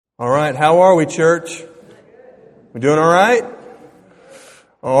All right, how are we, church? We doing all right?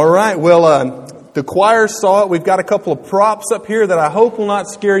 All right, well, the choir saw it. We've got a couple of props up here that I hope will not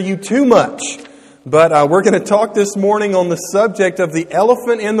scare you too much. But we're going to talk this morning on the subject of the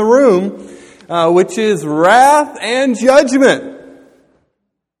elephant in the room, which is wrath and judgment.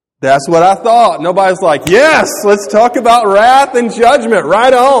 That's what I thought. Nobody's like, yes, let's talk about wrath and judgment.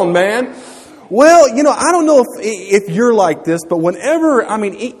 Right on, man. Well, I don't know if you're like this, but whenever,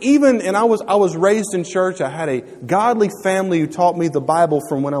 and I was raised in church. I had a godly family who taught me the Bible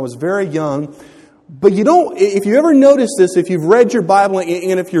from when I was very young. But if you ever notice this, if you've read your Bible,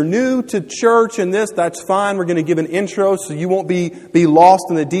 and if you're new to church and this, that's fine. We're going to give an intro so you won't be lost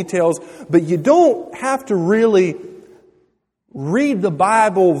in the details. But you don't have to really read the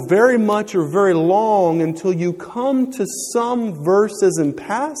Bible very much or very long until you come to some verses and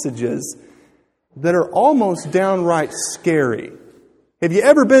passages that are almost downright scary. Have you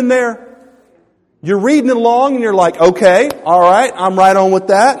ever been there? You're reading it along and you're like, okay, all right, I'm right on with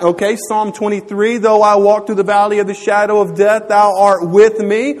that. Okay, Psalm 23, though I walk through the valley of the shadow of death, thou art with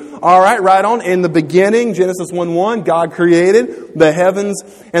me. All right on. In the beginning, Genesis 1:1, God created the heavens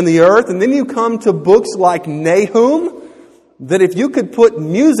and the earth. And then you come to books like Nahum, that if you could put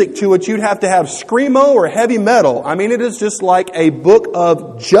music to it, you'd have to have screamo or heavy metal. It is just like a book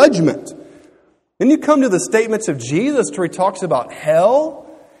of judgment. Then you come to the statements of Jesus where He talks about hell.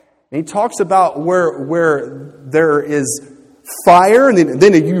 And He talks about where there is fire. And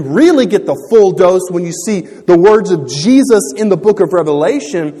then you really get the full dose when you see the words of Jesus in the book of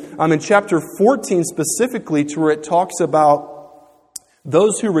Revelation. In chapter 14 specifically, to where it talks about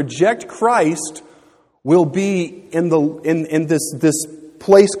those who reject Christ will be in this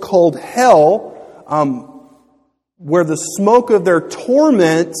place called hell, where the smoke of their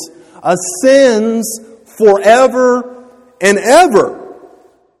torment ascends forever and ever.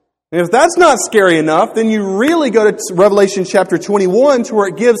 And if that's not scary enough, then you really go to Revelation chapter 21 to where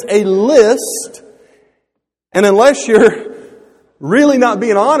it gives a list. And unless you're really not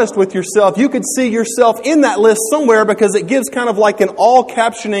being honest with yourself, you could see yourself in that list somewhere, because it gives kind of like an all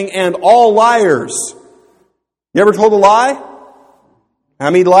captioning and all liars. You ever told a lie?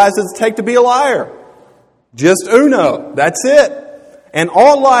 How many lies does it take to be a liar? Just uno. That's it. And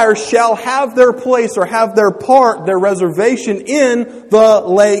all liars shall have their place or have their part, their reservation in the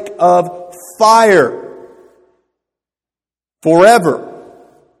lake of fire. Forever.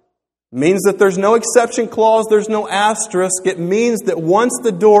 It means that there's no exception clause, there's no asterisk. It means that once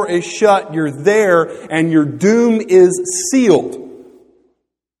the door is shut, you're there and your doom is sealed.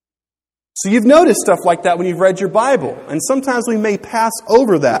 So you've noticed stuff like that when you've read your Bible. And sometimes we may pass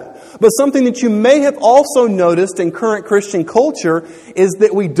over that. But something that you may have also noticed in current Christian culture is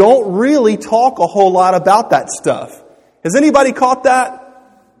that we don't really talk a whole lot about that stuff. Has anybody caught that?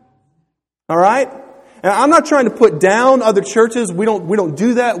 All right? And I'm not trying to put down other churches. We don't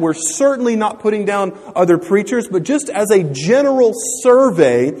do that. We're certainly not putting down other preachers. But just as a general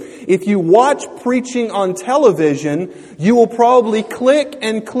survey, if you watch preaching on television, you will probably click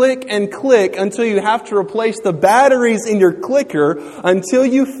and click and click until you have to replace the batteries in your clicker, until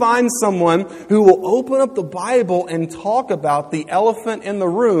you find someone who will open up the Bible and talk about the elephant in the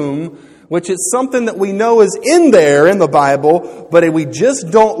room, which is something that we know is in there in the Bible, but we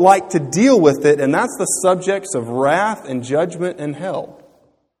just don't like to deal with it, and that's the subjects of wrath and judgment and hell.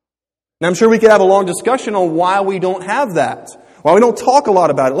 Now, I'm sure we could have a long discussion on why we don't have that, why we don't talk a lot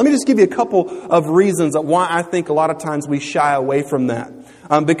about it. Let me just give you a couple of reasons of why I think a lot of times we shy away from that.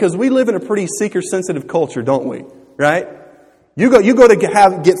 Because we live in a pretty seeker-sensitive culture, don't we? Right? You go to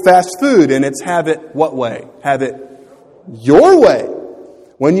get fast food, and it's have it what way? Have it your way.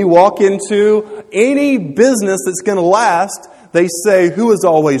 When you walk into any business that's going to last, they say, who is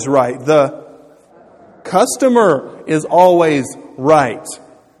always right? The customer is always right.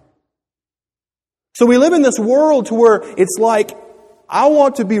 So we live in this world to where it's like, I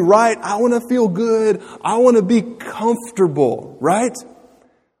want to be right, I want to feel good, I want to be comfortable, right?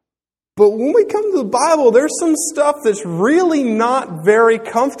 But when we come to the Bible, there's some stuff that's really not very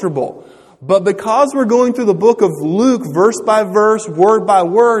comfortable. But because we're going through the book of Luke, verse by verse, word by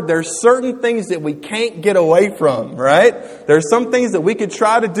word, there's certain things that we can't get away from, right? There's some things that we could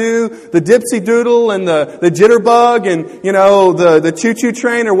try to do, the dipsy doodle and the jitterbug and, the choo-choo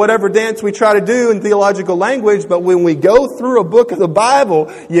train or whatever dance we try to do in theological language. But when we go through a book of the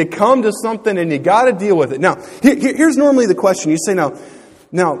Bible, you come to something and you got to deal with it. Now, here's normally the question. You say,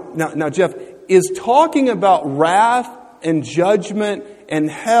 now, Jeff, is talking about wrath and judgment and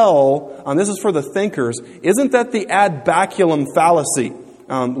hell, this is for the thinkers, isn't that the ad baculum fallacy?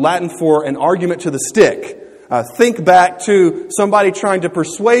 Latin for an argument to the stick. Think back to somebody trying to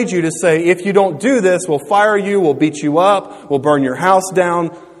persuade you to say, if you don't do this, we'll fire you, we'll beat you up, we'll burn your house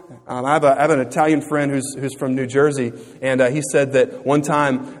down. I have an Italian friend who's from New Jersey, and he said that one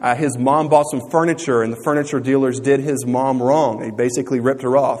time his mom bought some furniture, and the furniture dealers did his mom wrong. They basically ripped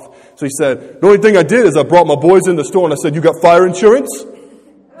her off. So he said, the only thing I did is I brought my boys in the store and I said, you got fire insurance?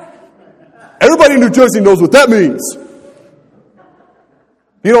 Everybody in New Jersey knows what that means.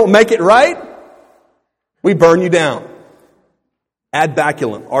 You don't make it right, we burn you down. Ad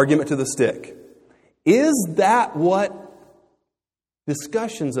baculum, argument to the stick. Is that what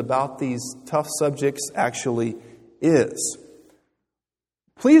discussions about these tough subjects actually is?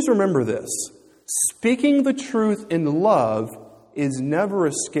 Please remember this. Speaking the truth in love is never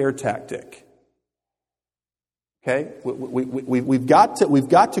a scare tactic. Okay? We've got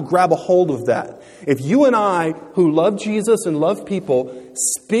to grab a hold of that. If you and I, who love Jesus and love people,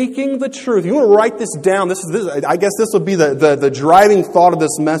 speaking the truth, you want to write this down. I guess this will be the driving thought of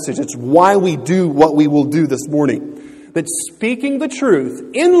this message. It's why we do what we will do this morning. That speaking the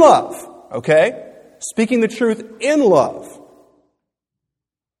truth in love, okay? Speaking the truth in love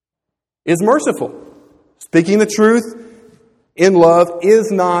is merciful. Speaking the truth in love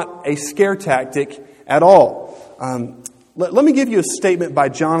is not a scare tactic at all. Let me give you a statement by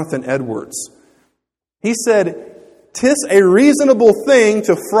Jonathan Edwards. He said, "'Tis a reasonable thing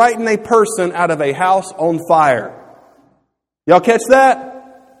to frighten a person out of a house on fire." Y'all catch that?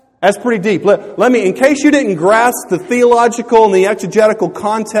 That's pretty deep. Let me, in case you didn't grasp the theological and the exegetical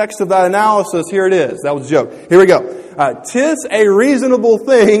context of that analysis, here it is. That was a joke. Here we go. "'Tis a reasonable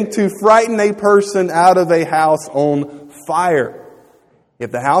thing to frighten a person out of a house on fire."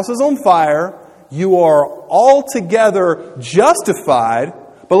 If the house is on fire, you are altogether justified.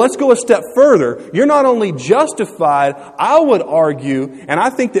 But let's go a step further. You're not only justified, I would argue, and I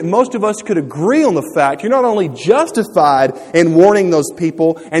think that most of us could agree on the fact, you're not only justified in warning those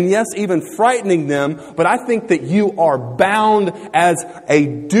people, and yes, even frightening them, but I think that you are bound as a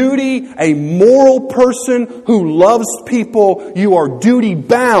duty, a moral person who loves people. You are duty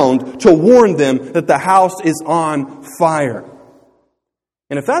bound to warn them that the house is on fire.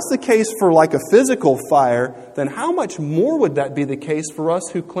 And if that's the case for like a physical fire, then how much more would that be the case for us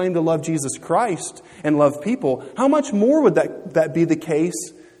who claim to love Jesus Christ and love people? How much more would that be the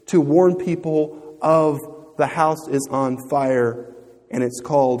case to warn people of the house is on fire and it's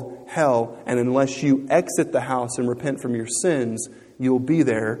called hell, and unless you exit the house and repent from your sins, you'll be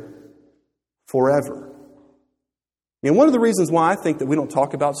there forever. And one of the reasons why I think that we don't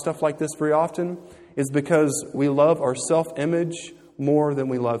talk about stuff like this very often is because we love our self-image more than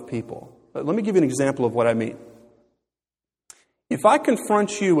we love people. Let me give you an example of what I mean. If I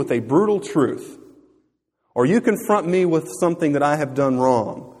confront you with a brutal truth, or you confront me with something that I have done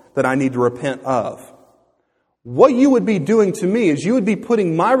wrong, that I need to repent of, what you would be doing to me is you would be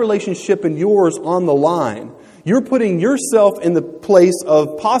putting my relationship and yours on the line. You're putting yourself in the place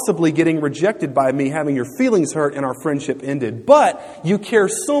of possibly getting rejected by me, having your feelings hurt, and our friendship ended. But you care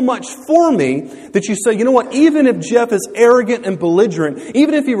so much for me that you say, you know what, even if Jeff is arrogant and belligerent,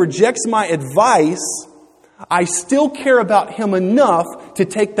 even if he rejects my advice, I still care about him enough to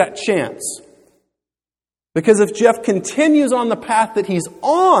take that chance. Because if Jeff continues on the path that he's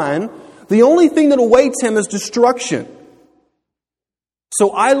on, the only thing that awaits him is destruction.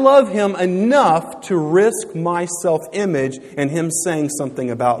 So I love him enough to risk my self-image and him saying something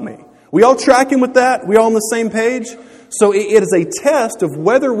about me. We all tracking with that? We all on the same page? So it is a test of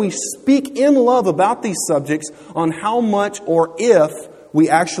whether we speak in love about these subjects on how much or if we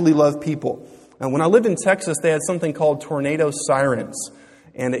actually love people. And when I lived in Texas, they had something called tornado sirens.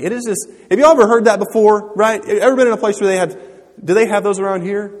 And it is this, have you all ever heard that before? Right? Ever been in a place where do they have those around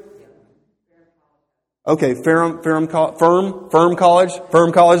here? Okay, Firm College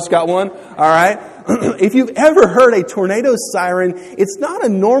got one. All right. If you've ever heard a tornado siren, it's not a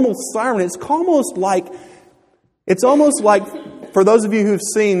normal siren. It's almost like, for those of you who've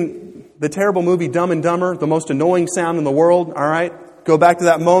seen the terrible movie Dumb and Dumber, the most annoying sound in the world. All right. Go back to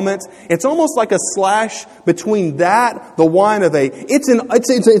that moment. It's almost like a slash between that, the whine of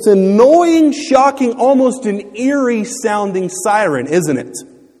it's annoying, shocking, almost an eerie sounding siren, isn't it?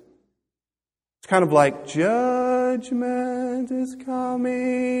 It's kind of like, judgment is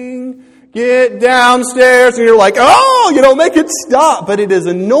coming, get downstairs, and you're like, oh, make it stop. But it is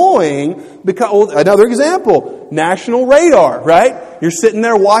annoying because, another example, national radar, right? You're sitting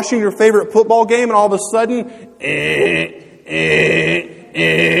there watching your favorite football game and all of a sudden,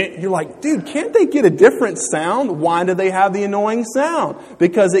 you're like, dude, can't they get a different sound? Why do they have the annoying sound?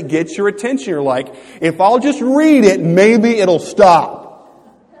 Because it gets your attention. You're like, if I'll just read it, maybe it'll stop.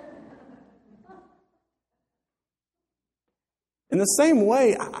 In the same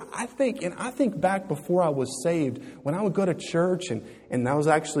way, I think back before I was saved, when I would go to church, and that was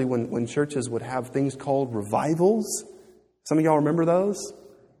actually when churches would have things called revivals. Some of y'all remember those?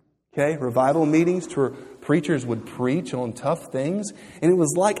 Okay, revival meetings where preachers would preach on tough things. And it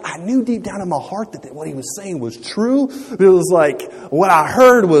was like, I knew deep down in my heart that what he was saying was true. But it was like, what I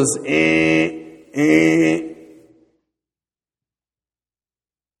heard was,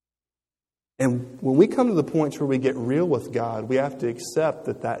 And when we come to the points where we get real with God, we have to accept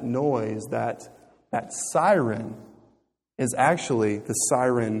that noise, that siren, is actually the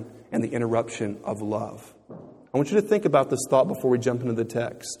siren and the interruption of love. I want you to think about this thought before we jump into the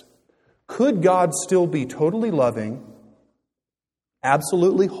text. Could God still be totally loving,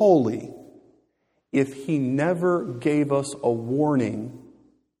 absolutely holy, if He never gave us a warning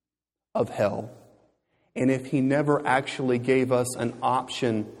of hell, and if He never actually gave us an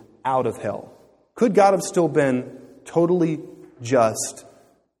option out of hell? Could God have still been totally just,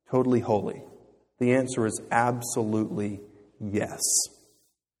 totally holy? The answer is absolutely yes.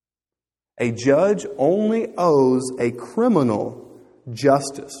 A judge only owes a criminal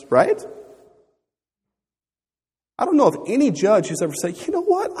justice, right? I don't know of any judge who's ever said, you know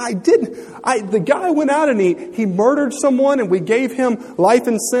what, the guy went out and he murdered someone and we gave him life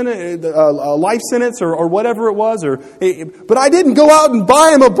sentence or whatever it was, but I didn't go out and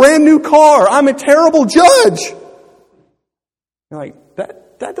buy him a brand new car. I'm a terrible judge. You're like,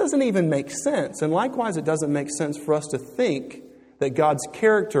 that doesn't even make sense. And likewise, it doesn't make sense for us to think that God's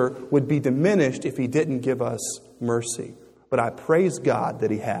character would be diminished if He didn't give us mercy. But I praise God that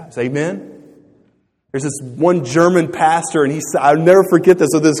He has. Amen? There's this one German pastor, and he said, I'll never forget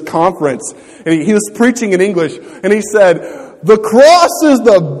this, at this conference. And he was preaching in English, and he said, the cross is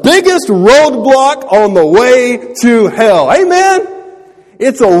the biggest roadblock on the way to hell. Amen?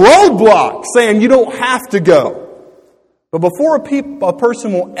 It's a roadblock saying you don't have to go. But before a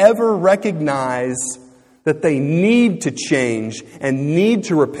person will ever recognize that they need to change and need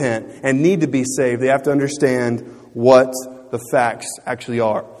to repent and need to be saved, they have to understand what the facts actually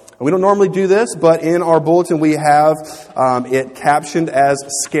are. We don't normally do this, but in our bulletin we have it captioned as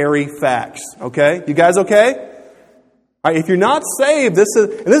scary facts. Okay? You guys okay? All right, if you're not saved, this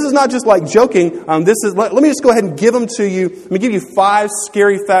is not just like joking. Let me just go ahead and give them to you. Let me give you 5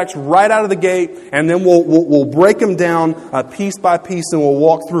 scary facts right out of the gate, and then we'll break them down piece by piece, and we'll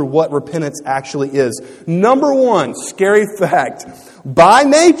walk through what repentance actually is. Number 1, scary fact. By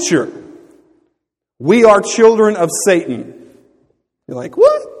nature, we are children of Satan. You're like,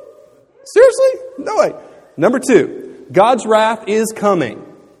 what? Seriously? No way. Number 2, God's wrath is coming.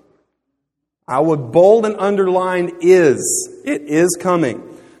 I would bold and underline is. It is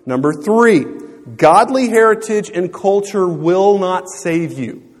coming. Number 3, godly heritage and culture will not save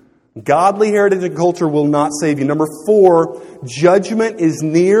you. Godly heritage and culture will not save you. Number 4, judgment is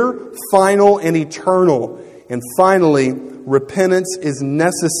near, final, and eternal. And finally, repentance is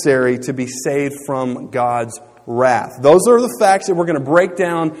necessary to be saved from God's wrath. Those are the facts that we're going to break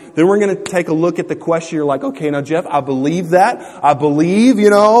down. Then we're going to take a look at the question. You're like, okay, now Jeff, I believe that. I believe,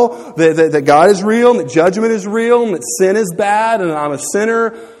 that God is real and that judgment is real and that sin is bad and I'm a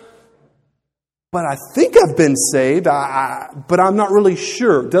sinner. But I think I've been saved, but I'm not really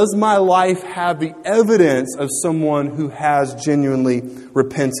sure. Does my life have the evidence of someone who has genuinely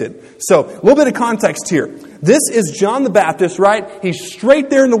repented? So, a little bit of context here. This is John the Baptist, right? He's straight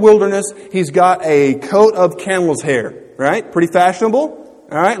there in the wilderness. He's got a coat of camel's hair, right? Pretty fashionable,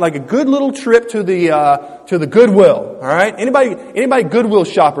 all right? Like a good little trip to the Goodwill, all right? Anybody Goodwill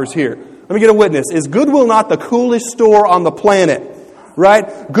shoppers here? Let me get a witness. Is Goodwill not the coolest store on the planet?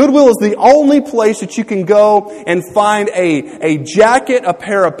 Right? Goodwill is the only place that you can go and find a jacket, a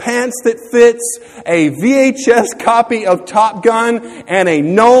pair of pants that fits, a VHS copy of Top Gun, and a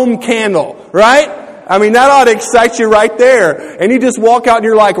gnome candle. Right? I mean, that ought to excite you right there. And you just walk out and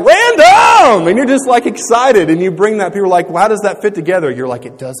you're like, random! And you're just like excited. And you bring that, people are like, well, how does that fit together? You're like,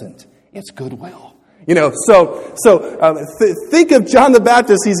 it doesn't. It's Goodwill. Think of John the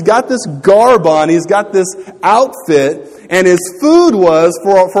Baptist. He's got this garb on. He's got this outfit. And his food was,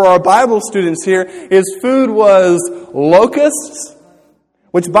 for our Bible students here, his food was locusts.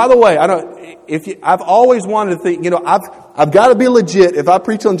 Which, by the way, I've always wanted to think, I've got to be legit. If I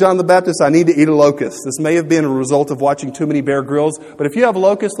preach on John the Baptist, I need to eat a locust. This may have been a result of watching too many Bear Grylls. But if you have a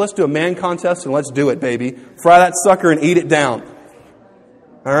locust, let's do a man contest and let's do it, baby. Fry that sucker and eat it down.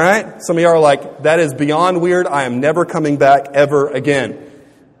 All right? Some of you are like, that is beyond weird. I am never coming back ever again.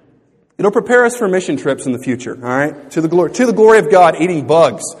 It'll prepare us for mission trips in the future. All right? To the glory of God, eating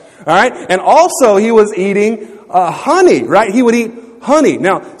bugs. All right? And also, he was eating honey. Right? He would eat honey.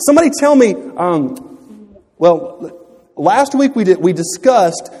 Now, somebody tell me, last week we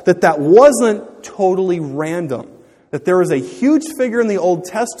discussed that wasn't totally random. That there was a huge figure in the Old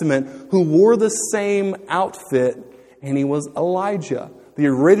Testament who wore the same outfit, and he was Elijah, the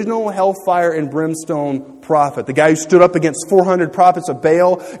original hellfire and brimstone prophet. The guy who stood up against 400 prophets of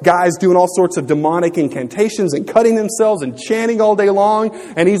Baal, guys doing all sorts of demonic incantations and cutting themselves and chanting all day long.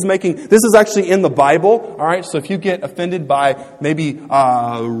 And he's this is actually in the Bible, all right? So if you get offended by maybe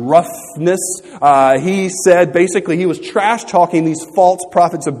roughness, he said basically he was trash talking these false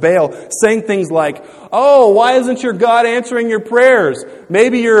prophets of Baal, saying things like, "Oh, why isn't your God answering your prayers?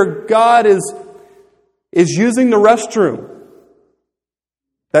 Maybe your God is using the restroom."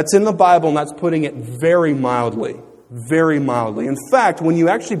 That's in the Bible, and that's putting it very mildly. Very mildly. In fact, when you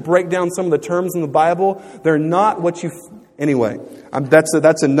actually break down some of the terms in the Bible, they're not what you... Anyway,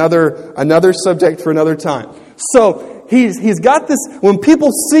 that's another subject for another time. So, he's got this... When people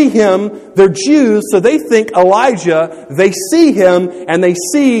see him, they're Jews, so they think Elijah. They see him, and they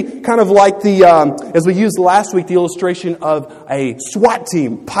see kind of like the... as we used last week, the illustration of a SWAT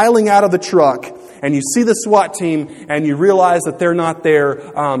team piling out of the truck. And you see the SWAT team, and you realize that they're not there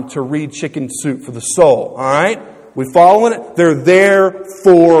to read chicken soup for the soul. All right? We following it? They're there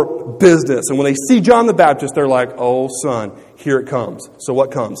for business. And when they see John the Baptist, they're like, "Oh, son, here it comes." So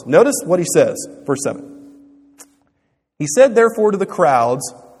what comes? Notice what he says. Verse 7. He said, therefore, to the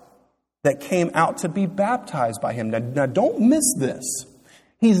crowds that came out to be baptized by him. Now don't miss this.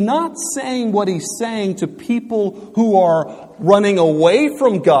 He's not saying what he's saying to people who are running away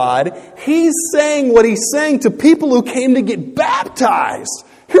from God. He's saying what he's saying to people who came to get baptized.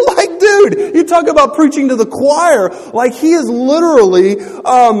 You're like, dude, you talk about preaching to the choir. Like, he is literally,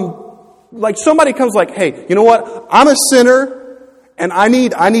 like somebody comes like, "Hey, you know what? I'm a sinner and I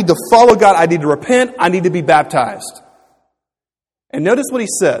need to follow God. I need to repent. I need to be baptized." And notice what he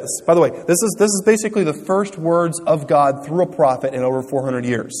says. By the way, this is basically the first words of God through a prophet in over 400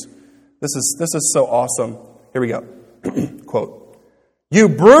 years. This is so awesome. Here we go. Quote, "You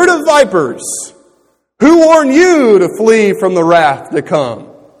brood of vipers, who warned you to flee from the wrath to come?"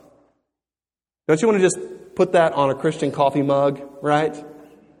 Don't you want to just put that on a Christian coffee mug, right?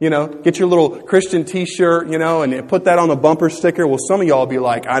 You know, get your little Christian t-shirt, you know, and put that on a bumper sticker. Well, some of y'all be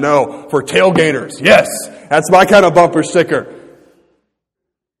like, "I know, for tailgaters. Yes, that's my kind of bumper sticker."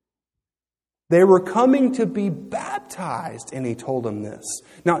 They were coming to be baptized, and he told them this.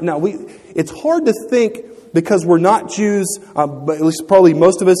 Now, it's hard to think because we're not Jews, but at least probably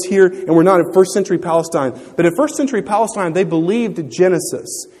most of us here, and we're not in first century Palestine. But in first century Palestine, they believed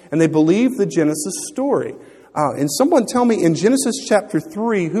Genesis, and they believed the Genesis story. And someone tell me, in Genesis chapter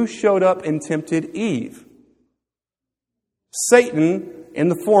 3, who showed up and tempted Eve? Satan, in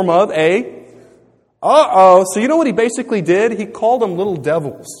the form of a... So you know what he basically did? He called them little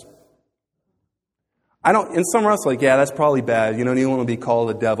devils. In some of us, like, yeah, that's probably bad. You don't even want to be called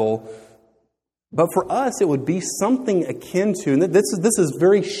a devil. But for us, it would be something akin to, and this is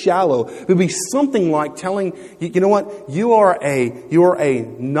very shallow. It would be something like telling, you know what, you are a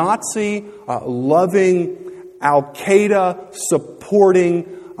Nazi loving, Al-Qaeda supporting,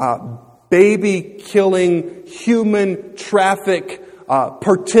 baby killing, human traffic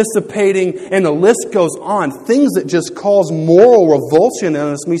participating, and the list goes on. Things that just cause moral revulsion in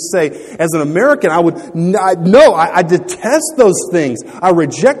us. We say, as an American, I detest those things. I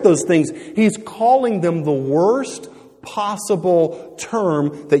reject those things. He's calling them the worst possible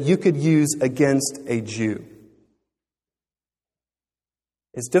term that you could use against a Jew.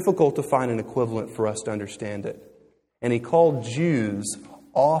 It's difficult to find an equivalent for us to understand it. And he called Jews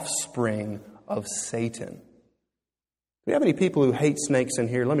offspring of Satan. Do we have any people who hate snakes in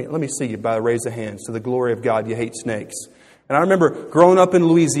here? Let me see you by a raise of hands. To the glory of God, you hate snakes. And I remember growing up in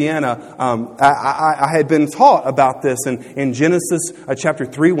Louisiana, I had been taught about this in Genesis chapter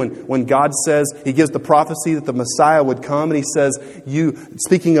 3 when God says, He gives the prophecy that the Messiah would come, and He says, "You,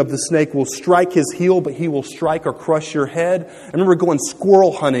 speaking of the snake, will strike his heel, but he will strike or crush your head." I remember going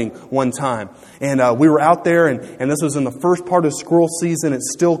squirrel hunting one time, and we were out there, and this was in the first part of squirrel season.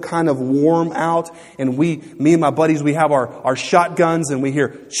 It's still kind of warm out, and me and my buddies, we have our shotguns, and we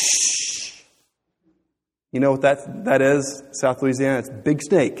hear, "Shh." You know what that is? South Louisiana, it's a big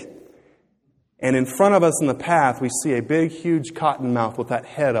snake. And in front of us in the path, we see a big, huge cottonmouth with that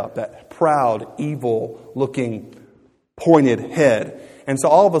head up, that proud, evil-looking, pointed head. And so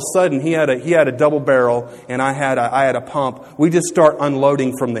all of a sudden, he had a double barrel, and I had a pump. We just start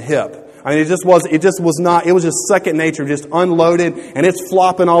unloading from the hip. I mean, it was just second nature, just unloaded, and it's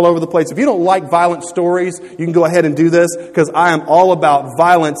flopping all over the place. If you don't like violent stories, you can go ahead and do this, because I am all about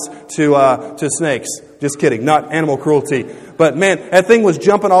violence to snakes. Just kidding. Not animal cruelty. But man, that thing was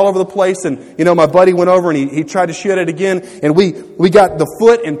jumping all over the place. And, my buddy went over and he tried to shoot at it again. And we got the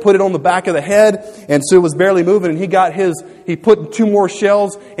foot and put it on the back of the head. And so it was barely moving. And he put 2 more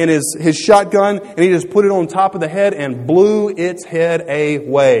shells in his shotgun. And he just put it on top of the head and blew its head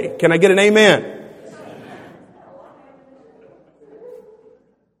away. Can I get an amen?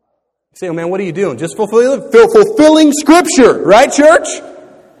 You say, oh man, what are you doing? Just fulfilling Scripture. Right, church?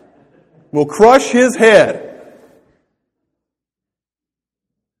 Will crush his head.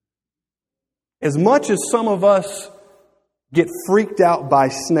 As much as some of us get freaked out by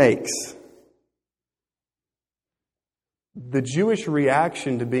snakes, the Jewish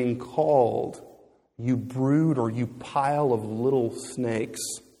reaction to being called, you brood or you pile of little snakes,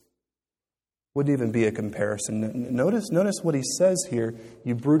 wouldn't even be a comparison. Notice what he says here,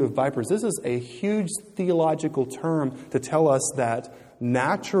 you brood of vipers. This is a huge theological term to tell us that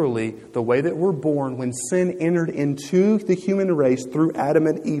naturally, the way that we're born, when sin entered into the human race through Adam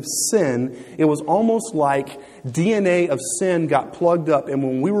and Eve's sin, it was almost like DNA of sin got plugged up, and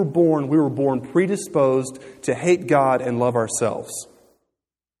when we were born predisposed to hate God and love ourselves.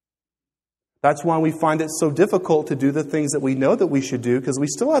 That's why we find it so difficult to do the things that we know that we should do, because we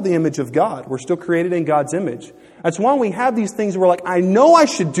still have the image of God. We're still created in God's image. That's why we have these things where we're like, I know I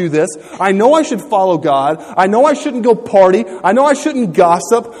should do this. I know I should follow God. I know I shouldn't go party. I know I shouldn't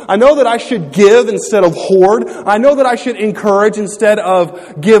gossip. I know that I should give instead of hoard. I know that I should encourage instead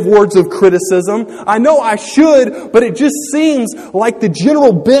of give words of criticism. I know I should, but it just seems like the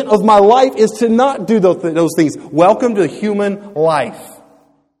general bent of my life is to not do those things. Welcome to human life.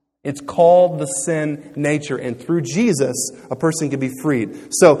 It's called the sin nature. And through Jesus, a person can be freed.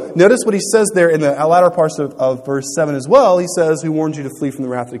 So notice what he says there in the latter parts of verse 7 as well. He says, who warned you to flee from the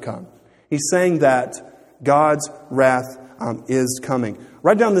wrath to come. He's saying that God's wrath is coming.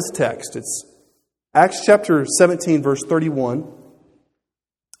 Write down this text. It's Acts chapter 17, verse 31.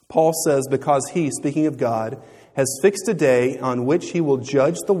 Paul says, because he, speaking of God, has fixed a day on which he will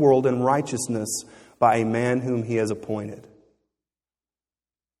judge the world in righteousness by a man whom he has appointed.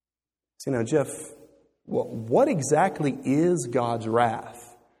 So now, Jeff, what exactly is God's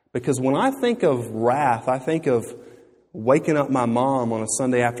wrath? Because when I think of wrath, I think of waking up my mom on a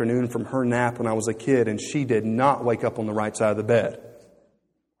Sunday afternoon from her nap when I was a kid, and she did not wake up on the right side of the bed.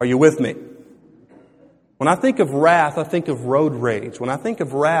 Are you with me? When I think of wrath, I think of road rage. When I think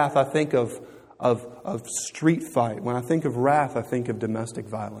of wrath, I think of street fight. When I think of wrath, I think of domestic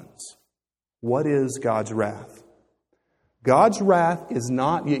violence. What is God's wrath? God's wrath is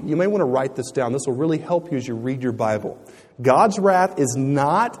not, you may want to write this down. This will really help you as you read your Bible. God's wrath is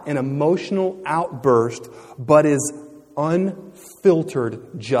not an emotional outburst, but is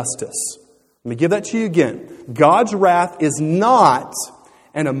unfiltered justice. Let me give that to you again. God's wrath is not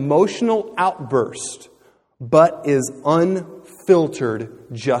an emotional outburst, but is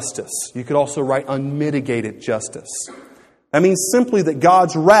unfiltered justice. You could also write unmitigated justice. That means simply that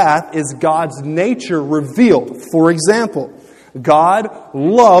God's wrath is God's nature revealed. For example, God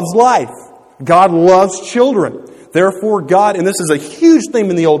loves life. God loves children. Therefore, God, and this is a huge theme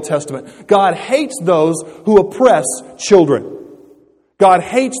in the Old Testament, God hates those who oppress children. God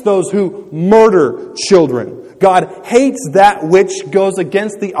hates those who murder children. God hates that which goes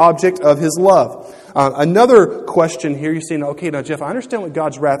against the object of His love. Another question here, you're saying, okay, now Jeff, I understand what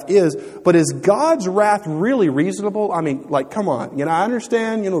God's wrath is, but is God's wrath really reasonable? I mean, like, come on. I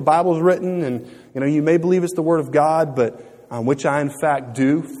understand, the Bible's written and, you may believe it's the Word of God, but which I in fact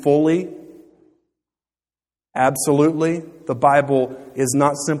do fully. Absolutely. The Bible is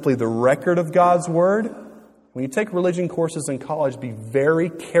not simply the record of God's Word. When you take religion courses in college, be very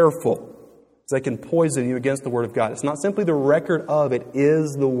careful, because they can poison you against the Word of God. It's not simply the record of, it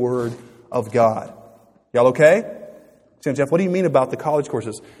is the Word of God. Y'all okay? So, Jeff, what do you mean about the college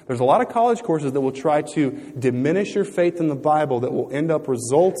courses? There's a lot of college courses that will try to diminish your faith in the Bible that will end up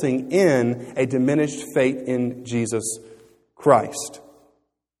resulting in a diminished faith in Jesus Christ.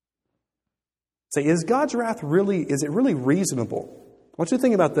 Say, is God's wrath really reasonable? I want you to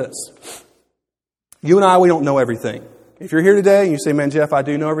think about this. You and I, we don't know everything. If you're here today and you say, man, Jeff, I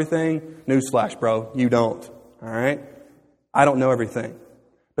do know everything, newsflash, bro, you don't. All right? I don't know everything.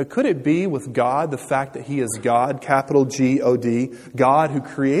 But could it be with God the fact that He is God, capital G-O-D, God who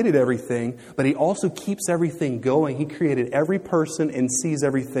created everything, but He also keeps everything going. He created every person and sees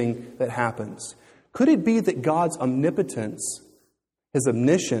everything that happens. Could it be that God's omnipotence, His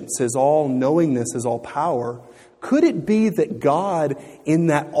omniscience, His all-knowingness, His all-power, could it be that God, in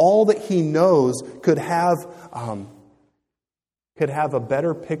that all that He knows, could have a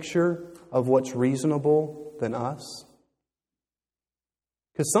better picture of what's reasonable than us?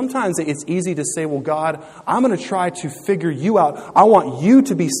 Because sometimes it's easy to say, well, God, I'm going to try to figure you out. I want you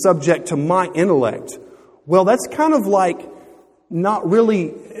to be subject to my intellect. Well, that's kind of like not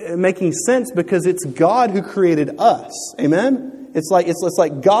really making sense because it's God who created us. Amen? It's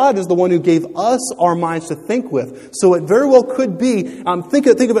like God is the one who gave us our minds to think with. So it very well could be, think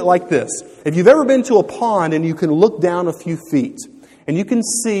of it like this. If you've ever been to a pond and you can look down a few feet and you can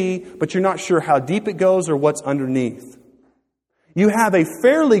see, but you're not sure how deep it goes or what's underneath. You have a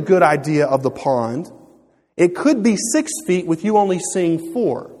fairly good idea of the pond. It could be 6 feet with you only seeing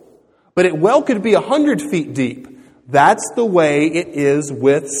 4. But it well could be 100 feet deep. That's the way it is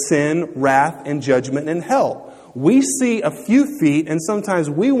with sin, wrath, and judgment in hell. We see a few feet, and sometimes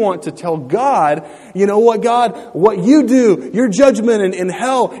we want to tell God, you know what, God, what you do, your judgment in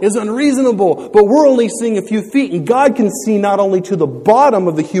hell is unreasonable, but we're only seeing a few feet, and God can see not only to the bottom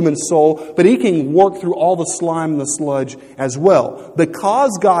of the human soul, but He can work through all the slime and the sludge as well.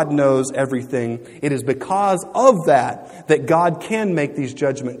 Because God knows everything, it is because of that God can make these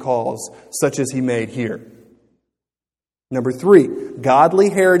judgment calls, such as He made here. Number 3, godly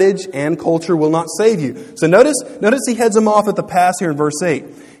heritage and culture will not save you. So notice he heads them off at the pass here in verse 8.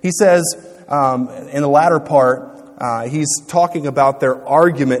 He says, in the latter part, he's talking about their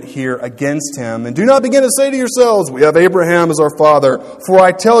argument here against him. And do not begin to say to yourselves, we have Abraham as our father. For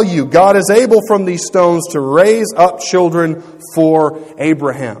I tell you, God is able from these stones to raise up children for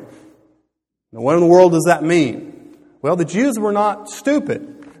Abraham. Now, what in the world does that mean? Well, the Jews were not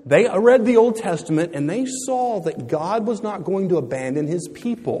stupid. They read the Old Testament and they saw that God was not going to abandon His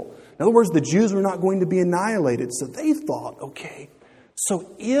people. In other words, the Jews were not going to be annihilated. So they thought, okay,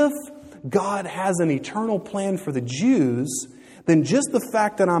 so if God has an eternal plan for the Jews, then just the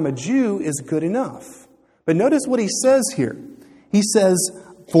fact that I'm a Jew is good enough. But notice what he says here. He says,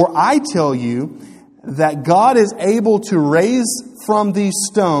 for I tell you that God is able to raise from these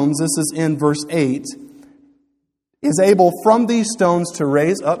stones, this is in verse 8, is able from these stones to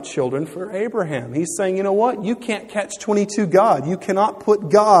raise up children for Abraham. He's saying, you know what? You can't catch 22 God. You cannot put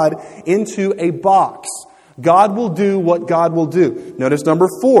God into a box. God will do what God will do. Notice number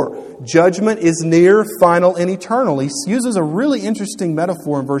 4. Judgment is near, final, and eternal. He uses a really interesting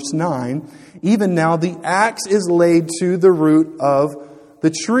metaphor in verse 9. Even now the axe is laid to the root of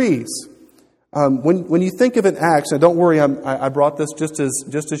the trees. When you think of an axe, and don't worry, I brought this just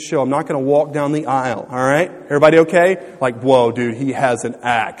to show. I'm not going to walk down the aisle. All right, everybody okay? Like, whoa, dude, he has an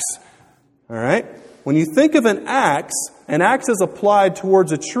axe. All right. When you think of an axe is applied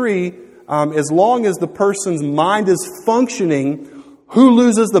towards a tree. As long as the person's mind is functioning, who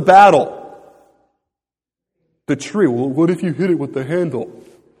loses the battle? The tree. Well, what if you hit it with the handle?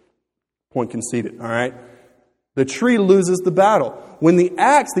 Point conceded. All right. The tree loses the battle. When the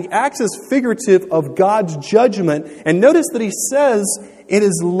axe is figurative of God's judgment. And notice that he says it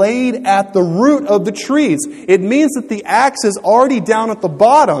is laid at the root of the trees. It means that the axe is already down at the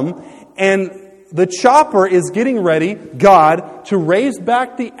bottom and the chopper is getting ready, God, to raise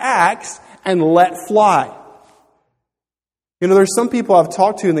back the axe and let fly. You know, there's some people I've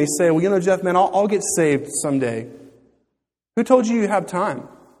talked to and they say, well, you know, Jeff, man, I'll get saved someday. Who told you have time?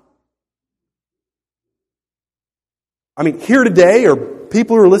 I mean, here today, or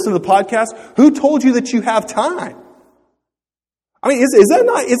people who are listening to the podcast, who told you that you have time? I mean, is that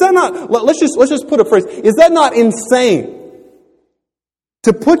not, let's just put a phrase, is that not insane?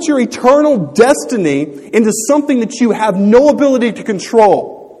 To put your eternal destiny into something that you have no ability to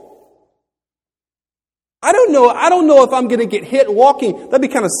control. I don't know if I'm going to get hit walking. That'd be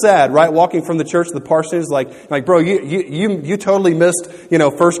kind of sad, right? Walking from the church to the parsonage, like, bro, you totally missed,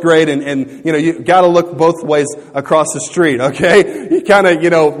 first grade and you got to look both ways across the street, okay? You kind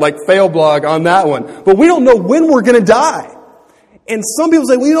of, like fail blog on that one. But we don't know when we're going to die. And some people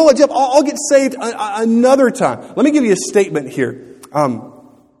say, well, you know what, Jeff, I'll get saved another time. Let me give you a statement here.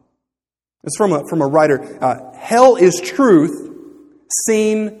 It's from a writer. Hell is truth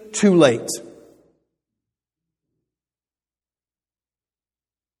seen too late.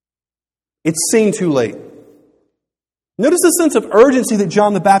 It's seen too late. Notice the sense of urgency that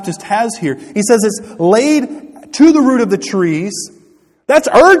John the Baptist has here. He says it's laid to the root of the trees. That's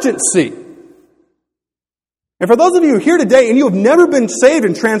urgency. And for those of you here today and you have never been saved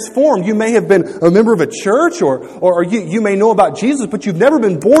and transformed, you may have been a member of a church or you may know about Jesus, but you've never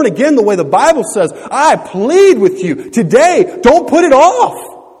been born again the way the Bible says. I plead with you today, don't put it off.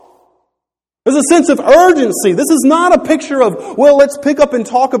 There's a sense of urgency. This is not a picture of, well, let's pick up and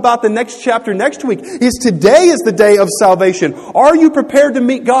talk about the next chapter next week. Today is the day of salvation. Are you prepared to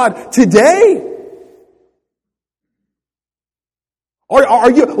meet God today? Are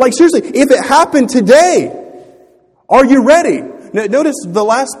you, like seriously, if it happened today, are you ready? Notice the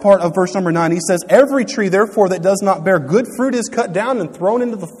last part of verse number 9. He says, every tree, therefore, that does not bear good fruit is cut down and thrown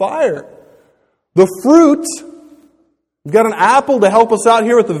into the fire. The fruit, we've got an apple to help us out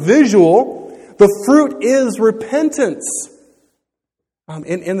here with the visual. The fruit is repentance.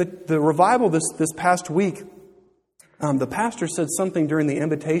 In the revival this past week, the pastor said something during the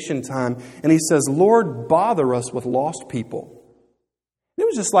invitation time, and he says, Lord, bother us with lost people. It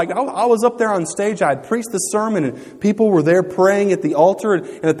was just like, I was up there on stage, I had preached the sermon, and people were there praying at the altar,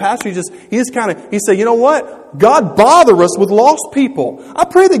 and the pastor, he said, you know what? God bother us with lost people. I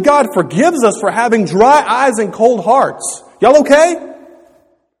pray that God forgives us for having dry eyes and cold hearts. Y'all okay?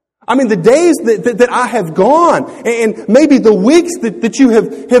 I mean, the days that I have gone, and maybe the weeks that you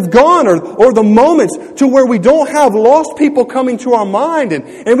have gone, or the moments to where we don't have lost people coming to our mind,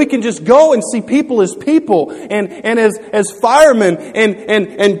 and we can just go and see people as people, and as firemen,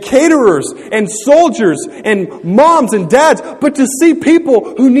 and caterers, and soldiers, and moms and dads, but to see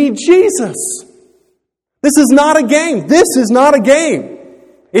people who need Jesus. This is not a game. This is not a game.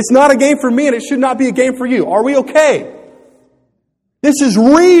 It's not a game for me, and it should not be a game for you. Are we okay? This is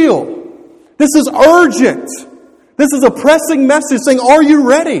real. This is urgent. This is a pressing message saying, are you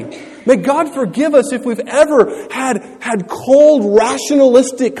ready? May God forgive us if we've ever had cold,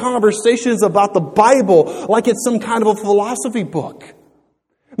 rationalistic conversations about the Bible like it's some kind of a philosophy book.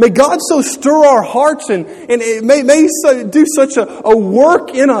 May God so stir our hearts and it may so do such a work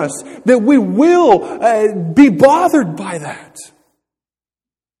in us that we will be bothered by that.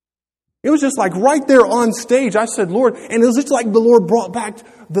 It was just like right there on stage, I said, Lord, and it was just like the Lord brought back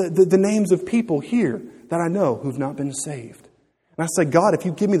the names of people here that I know who've not been saved. And I said, God, if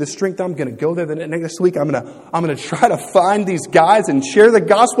you give me the strength, I'm going to go there the next week. I'm going to try to find these guys and share the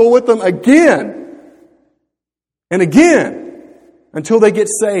gospel with them again and again until they get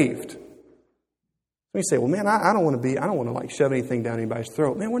saved. You say, well, man, I don't want to like shove anything down anybody's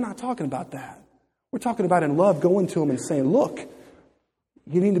throat. Man, we're not talking about that. We're talking about in love going to them and saying, look,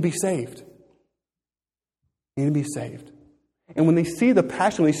 you need to be saved. You need to be saved. And when they see the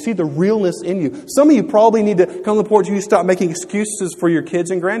passion, when they see the realness in you, some of you probably need to come to the point where you stop making excuses for your kids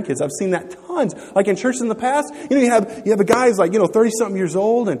and grandkids. I've seen that tons. Like in church in the past, you have a guy who's like, 30-something years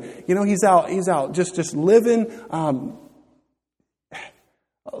old, and he's out just living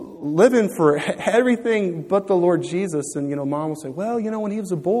for everything but the Lord Jesus. And, mom will say, well, when he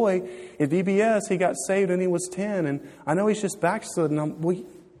was a boy at VBS, he got saved when he was 10. And I know he's just backslidden. Well,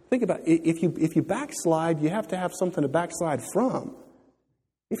 think about it. If you backslide, you have to have something to backslide from.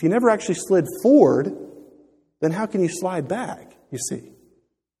 If you never actually slid forward, then how can you slide back, you see?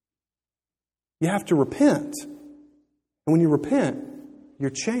 You have to repent. And when you repent, you're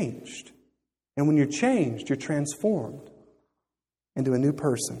changed. And when you're changed, you're transformed into a new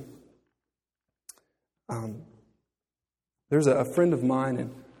person. There's a friend of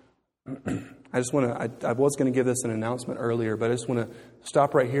mine, and I was going to give this an announcement earlier, but I just want to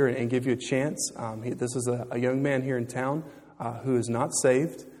stop right here and give you a chance. This is a young man here in town who is not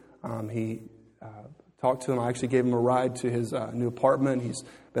saved. He talked to him. I actually gave him a ride to his new apartment. He's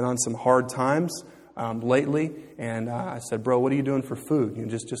been on some hard times lately, and I said, "Bro, what are you doing for food?"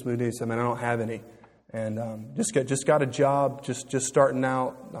 Just moved in. He said, "Man, I don't have any." And just got a job, just starting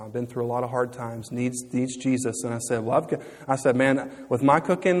out. Been through a lot of hard times. Needs Jesus. And I said, man, with my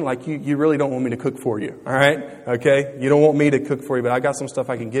cooking, like you really don't want me to cook for you, all right? Okay, you don't want me to cook for you, but I got some stuff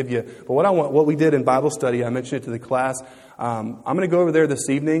I can give you. But what we did in Bible study, I mentioned it to the class. I'm going to go over there this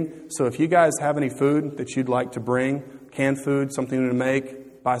evening. So if you guys have any food that you'd like to bring, canned food, something to make,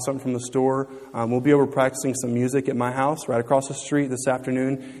 buy something from the store. We'll be over practicing some music at my house right across the street this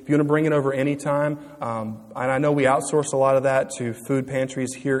afternoon. If you want to bring it over anytime, and I know we outsource a lot of that to food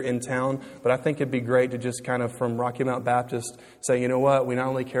pantries here in town, but I think it'd be great to just kind of from Rocky Mount Baptist say, you know what, we not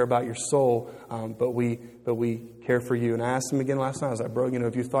only care about your soul, but we care for you. And I asked him again last night, I was like, bro,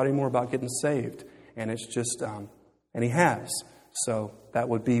 if you thought any more about getting saved? And it's just, and he has. So that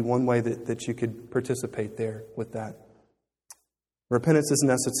would be one way that you could participate there with that. Repentance is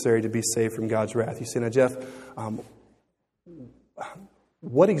necessary to be saved from God's wrath. You say, now, Jeff,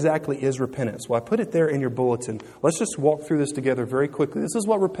 what exactly is repentance? Well, I put it there in your bulletin. Let's just walk through this together very quickly. This is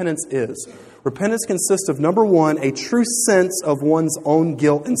what repentance is. Repentance consists of, number one, a true sense of one's own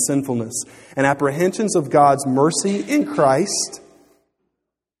guilt and sinfulness, and apprehensions of God's mercy in Christ.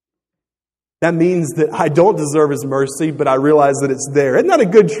 That means that I don't deserve His mercy, but I realize that it's there. Isn't that a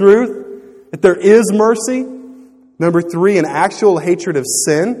good truth? That there is mercy? Number three, an actual hatred of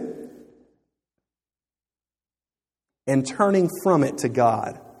sin and turning from it to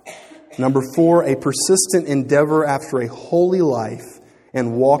God. Number four, a persistent endeavor after a holy life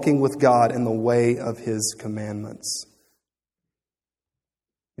and walking with God in the way of His commandments.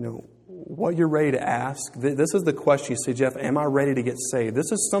 what you're ready to ask. This is the question. You say, Jeff, am I ready to get saved?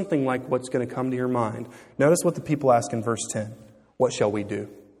 This is something like what's going to come to your mind. Notice what the people ask in verse 10. What shall we do?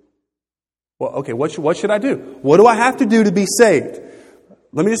 Well, okay, what should I do? What do I have to do to be saved?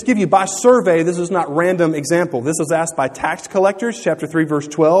 Let me just give you by survey. This is not random example. This was asked by tax collectors, chapter 3, verse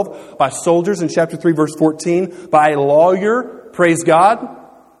 12, by soldiers in chapter 3, verse 14, by a lawyer, praise God.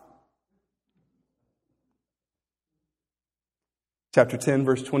 Chapter 10,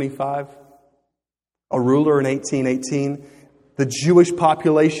 verse 25, a ruler in 1818, the Jewish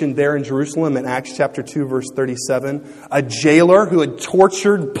population there in Jerusalem in Acts chapter 2, verse 37, a jailer who had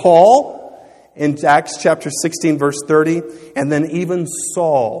tortured Paul in Acts chapter 16, verse 30, and then even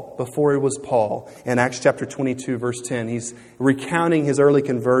Saul before he was Paul in Acts chapter 22, verse 10. He's recounting his early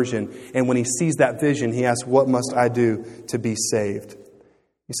conversion, and when he sees that vision, he asks, what must I do to be saved?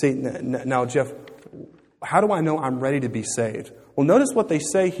 You see, now Jeff, how do I know I'm ready to be saved? Well, notice what they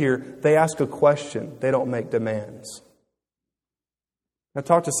say here. They ask a question. They don't make demands. I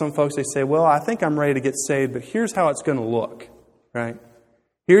talk to some folks, they say, well, I think I'm ready to get saved, but here's how it's going to look, right?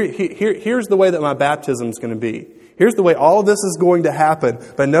 Here's the way that my baptism is going to be. Here's the way all of this is going to happen.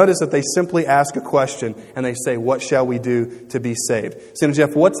 But notice that they simply ask a question and they say, what shall we do to be saved? So,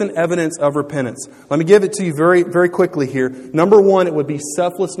 Jeff, what's an evidence of repentance? Let me give it to you very, very quickly here. Number one, it would be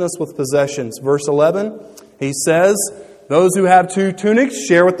selflessness with possessions. Verse 11, he says, those who have 2 tunics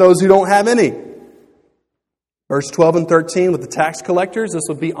share with those who don't have any. Verse 12 and 13 with the tax collectors, this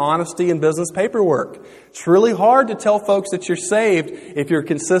would be honesty in business paperwork. It's really hard to tell folks that you're saved if you're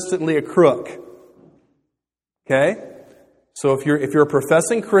consistently a crook. Okay? So if you're a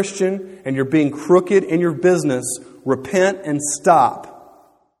professing Christian and you're being crooked in your business, repent and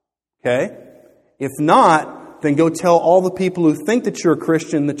stop. Okay? If not, then go tell all the people who think that you're a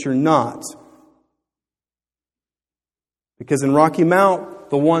Christian that you're not. Because in Rocky Mount,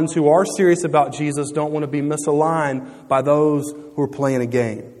 the ones who are serious about Jesus don't want to be misaligned by those who are playing a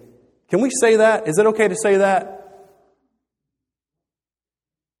game. Can we say that? Is it okay to say that?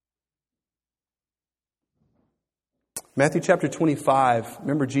 Matthew chapter 25,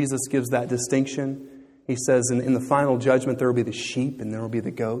 remember Jesus gives that distinction. He says in the final judgment there will be the sheep and there will be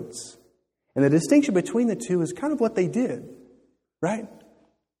the goats. And the distinction between the two is kind of what they did, right?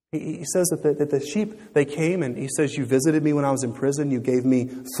 He says that the sheep, they came and he says, you visited me when I was in prison. You gave me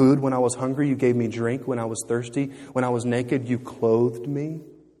food when I was hungry. You gave me drink when I was thirsty. When I was naked, you clothed me.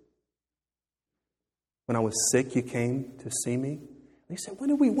 When I was sick, you came to see me. And he said, when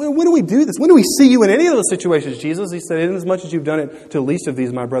do we do this? When do we see you in any of those situations, Jesus? He said, inasmuch as you've done it to the least of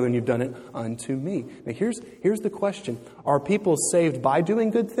these, my brethren, you've done it unto me. Now here's the question. Are people saved by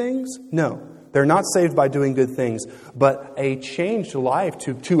doing good things? No. They're not saved by doing good things, but a changed life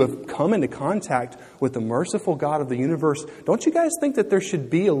to have come into contact with the merciful God of the universe. Don't you guys think that there should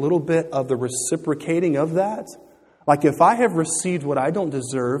be a little bit of the reciprocating of that? Like if I have received what I don't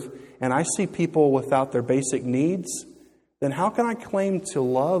deserve and I see people without their basic needs, then how can I claim to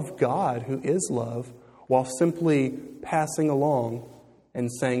love God who is love while simply passing along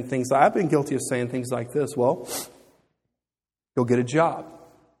and saying things? I've been guilty of saying things like this. Well, go get a job.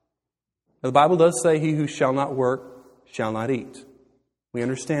 Now, the Bible does say, he who shall not work shall not eat. We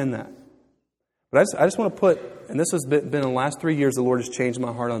understand that. But I just want to put, and this has been in the last 3 years, the Lord has changed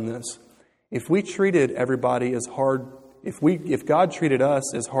my heart on this. If we treated everybody as hard, if God treated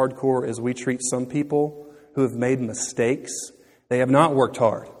us as hardcore as we treat some people who have made mistakes, they have not worked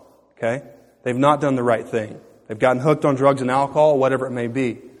hard. Okay? They've not done the right thing. They've gotten hooked on drugs and alcohol, whatever it may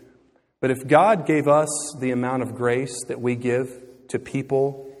be. But if God gave us the amount of grace that we give to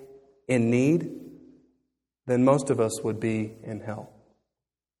people in need, then most of us would be in hell.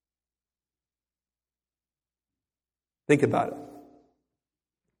 Think about it.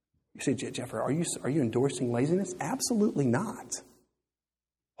 You say, Jeffrey, are you endorsing laziness? Absolutely not.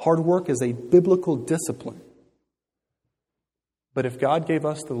 Hard work is a biblical discipline. But if God gave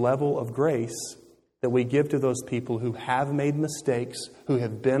us the level of grace that we give to those people who have made mistakes, who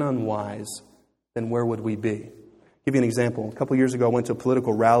have been unwise, then where would we be? Give you an example. A couple years ago, I went to a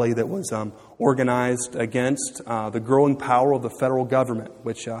political rally that was organized against the growing power of the federal government,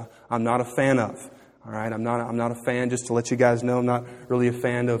 which I'm not a fan of. All right, I'm not a fan. Just to let you guys know, I'm not really a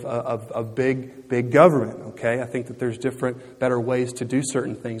fan of big government. Okay, I think that there's different, better ways to do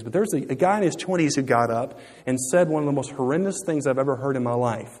certain things. But there's a guy in his 20s who got up and said one of the most horrendous things I've ever heard in my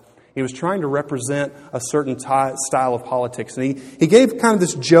life. He was trying to represent a certain style of politics. And he gave kind of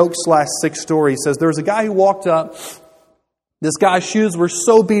this joke/sick story. He says, there was a guy who walked up. This guy's shoes were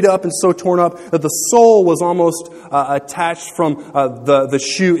so beat up and so torn up that the sole was almost attached from the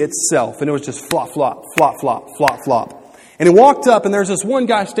shoe itself. And it was just flop, flop, flop, flop, flop, flop. And he walked up, and there's this one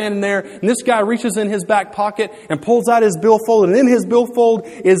guy standing there, and this guy reaches in his back pocket and pulls out his billfold, and in his billfold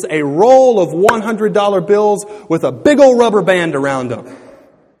is a roll of $100 bills with a big old rubber band around them.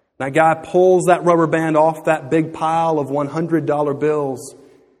 That guy pulls that rubber band off that big pile of $100 bills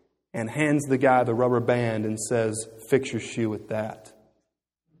and hands the guy the rubber band and says, "Fix your shoe with that."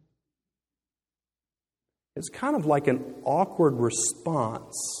 It's kind of like an awkward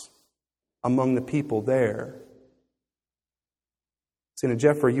response among the people there. See, now,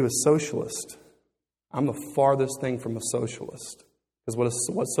 Jeff, are you a socialist? I'm the farthest thing from a socialist. Because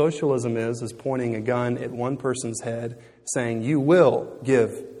what socialism is pointing a gun at one person's head, saying, you will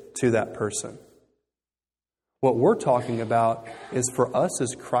give to that person. What we're talking about is for us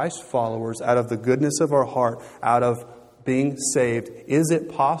as Christ followers, out of the goodness of our heart, out of being saved, is it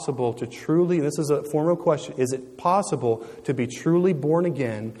possible to truly, this is a formal question, is it possible to be truly born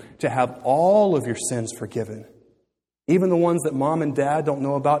again, to have all of your sins forgiven? Even the ones that mom and dad don't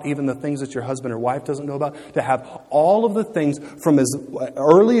know about, even the things that your husband or wife doesn't know about, to have all of the things from as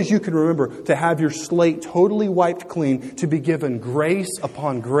early as you can remember, to have your slate totally wiped clean, to be given grace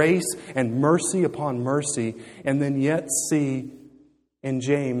upon grace and mercy upon mercy, and then yet see in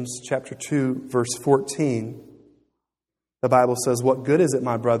James chapter 2, verse 14, the Bible says, "What good is it,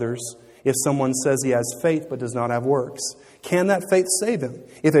 my brothers, if someone says he has faith but does not have works? Can that faith save him?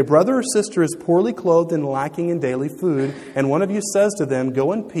 If a brother or sister is poorly clothed and lacking in daily food, and one of you says to them,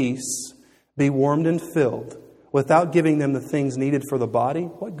 'Go in peace, be warmed and filled,' without giving them the things needed for the body,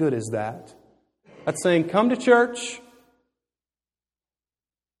 what good is that?" That's saying, come to church.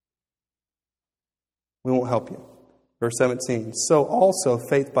 We won't help you. Verse 17, "So also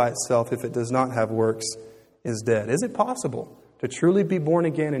faith by itself, if it does not have works, is dead." Is it possible to truly be born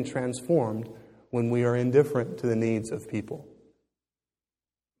again and transformed when we are indifferent to the needs of people?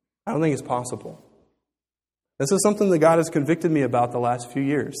 I don't think it's possible. This is something that God has convicted me about the last few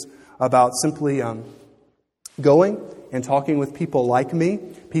years, about simply going and talking with people like me,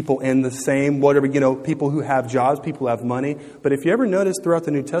 people in the same, whatever, people who have jobs, people who have money. But if you ever notice throughout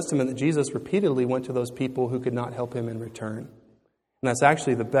the New Testament that Jesus repeatedly went to those people who could not help him in return. And that's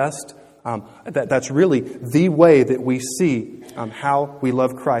actually the best that's really the way that we see how we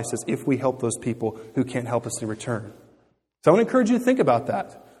love Christ, is if we help those people who can't help us in return. So I want to encourage you to think about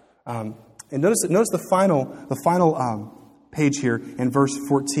that. And notice the final page here in verse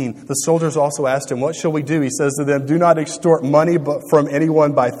 14. The soldiers also asked him, "What shall we do?" He says to them, "Do not extort money from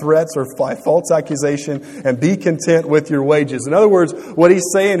anyone by threats or by false accusation, and be content with your wages." In other words, what he's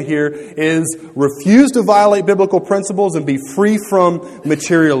saying here is refuse to violate biblical principles and be free from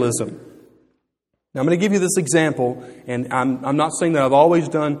materialism. Now, I'm going to give you this example, and I'm not saying that I've always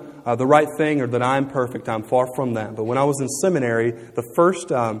done the right thing or that I'm perfect. I'm far from that. But when I was in seminary,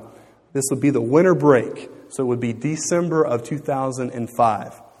 this would be the winter break, so it would be December of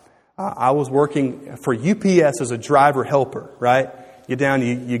 2005. I was working for UPS as a driver helper, right? You down,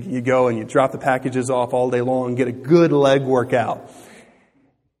 you go and you drop the packages off all day long, get a good leg workout.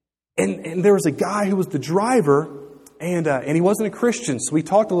 And there was a guy who was the driver, and he wasn't a Christian, so we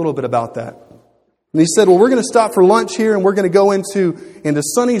talked a little bit about that. And he said, "Well, we're going to stop for lunch here, and we're going to go into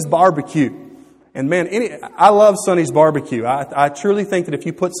Sonny's Barbecue." And man, I love Sonny's Barbecue. I truly think that if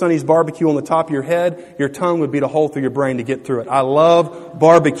you put Sonny's Barbecue on the top of your head, your tongue would beat a hole through your brain to get through it. I love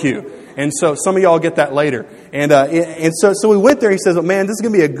barbecue. And so some of y'all get that later. And so we went there. He says, "Oh, man, this is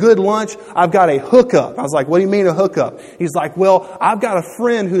going to be a good lunch. I've got a hookup." I was like, "What do you mean a hookup?" He's like, "Well, I've got a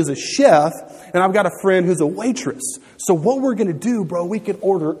friend who's a chef, and I've got a friend who's a waitress. So what we're going to do, bro, we could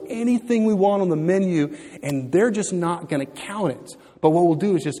order anything we want on the menu, and they're just not going to count it. But what we'll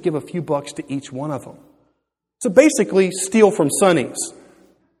do is just give a few bucks to each one of them." So basically, steal from Sonny's.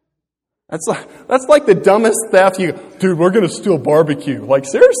 That's like the dumbest theft. You go, "Dude, we're going to steal barbecue." Like,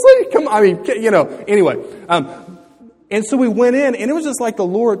 seriously? Come on. I mean, anyway. And so we went in, and it was just like the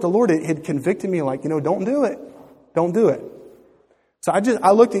Lord had convicted me, like, don't do it. Don't do it. So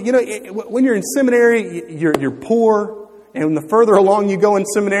I looked at, when you're in seminary, you're poor. And the further along you go in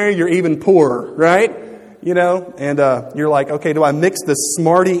seminary, you're even poorer, right? And you're like, okay, do I mix the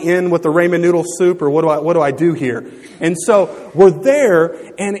Smartie in with the ramen noodle soup, or what do I do here? And so we're there,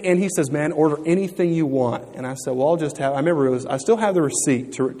 and he says, "Man, order anything you want." And I said, "Well, I'll just have." I remember I still have the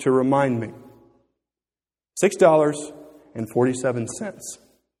receipt to remind me. $6.47.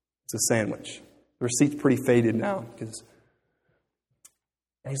 It's a sandwich. The receipt's pretty faded now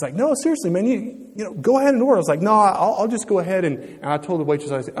and he's like, "No, seriously, man, you go ahead and order." I was like, "No, I'll just go ahead." And I told the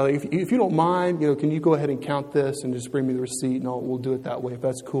waitress, I said, if you don't mind, can you go ahead and count this and just bring me the receipt, and we'll do it that way, if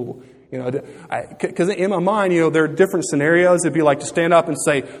that's cool. Because in my mind, there are different scenarios. It'd be like to stand up and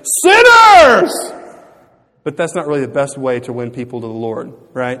say, "Sinners!" But that's not really the best way to win people to the Lord,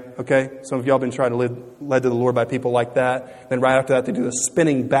 right? Okay? Some of y'all have been trying to led to the Lord by people like that. Then right after that, they do the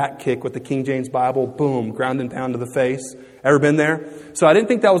spinning back kick with the King James Bible. Boom, ground and pound to the face. Ever been there? So I didn't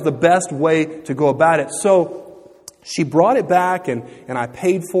think that was the best way to go about it. So she brought it back, and I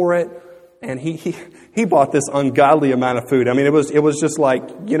paid for it. And he bought this ungodly amount of food. I mean, it was just like,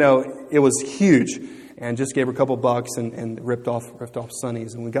 it was huge. And just gave her a couple bucks and ripped off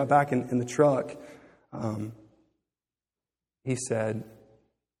Sonny's. And we got back in the truck. He said,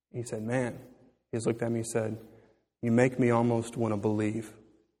 man, he just looked at me and said, you make me almost want to believe.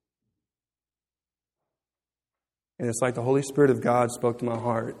 And it's like the Holy Spirit of God spoke to my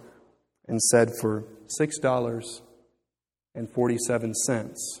heart and said, for $6.47,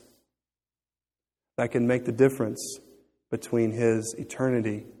 that can make the difference between his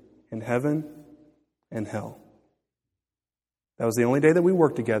eternity in heaven and hell. That was the only day that we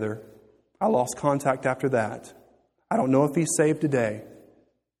worked together. I lost contact after that. I don't know if he's saved today.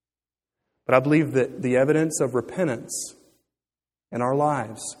 But I believe that the evidence of repentance in our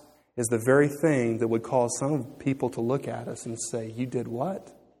lives is the very thing that would cause some people to look at us and say, you did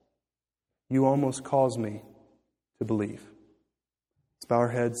what? You almost caused me to believe. Let's bow our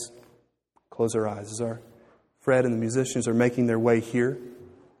heads, close our eyes. As our Fred and the musicians are making their way here,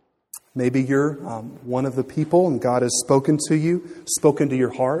 maybe you're one of the people and God has spoken to you, spoken to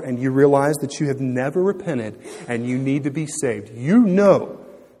your heart, and you realize that you have never repented and you need to be saved. You know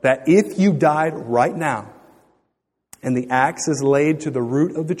that if you died right now and the axe is laid to the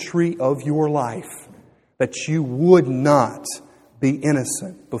root of the tree of your life, that you would not be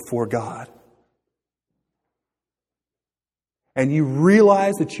innocent before God. And you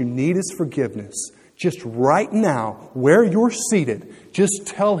realize that you need His forgiveness. Just right now, where you're seated, just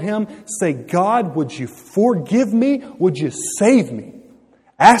tell Him, say, God, would you forgive me? Would you save me?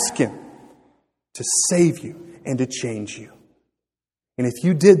 Ask Him to save you and to change you. And if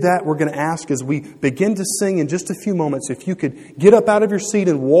you did that, we're going to ask as we begin to sing in just a few moments, if you could get up out of your seat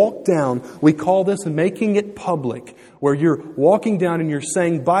and walk down. We call this making it public, where you're walking down and you're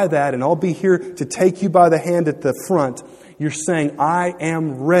saying by that, and I'll be here to take you by the hand at the front. You're saying, I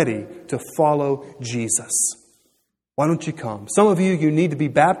am ready to follow Jesus. Why don't you come? Some of you need to be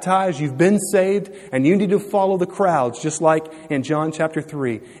baptized. You've been saved, and you need to follow the crowds, just like in John chapter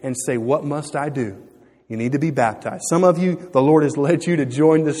 3, and say, what must I do? You need to be baptized. Some of you, the Lord has led you to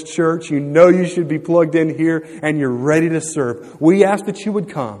join this church. You know you should be plugged in here, and you're ready to serve. We ask that you would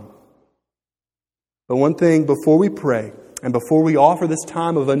come. But one thing before we pray, and before we offer this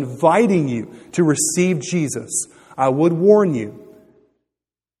time of inviting you to receive Jesus, I would warn you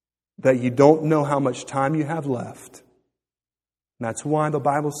that you don't know how much time you have left. And that's why the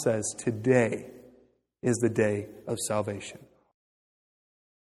Bible says today is the day of salvation.